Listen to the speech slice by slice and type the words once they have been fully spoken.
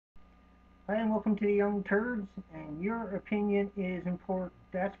Hi, and welcome to the Young Turks, and your opinion is important.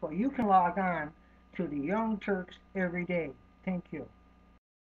 That's why you can log on to the Young Turks every day. Thank you.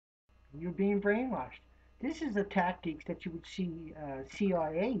 You're being brainwashed. This is the tactics that you would see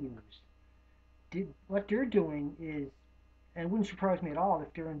CIA use. What they're doing is, and it wouldn't surprise me at all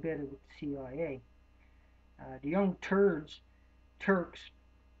if they're embedded with the CIA. The Young Turks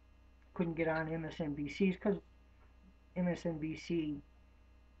couldn't get on MSNBC's because MSNBC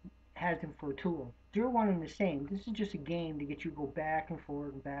has them for a tool. They're one and the same. This is just a game to get you to go back and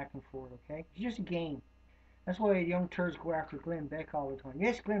forth and back and forth, okay? It's just a game. That's why young turds go after Glenn Beck all the time.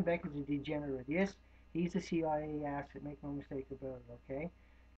 Yes, Glenn Beck is a degenerate. Yes, he's a CIA asset, make no mistake about it, okay?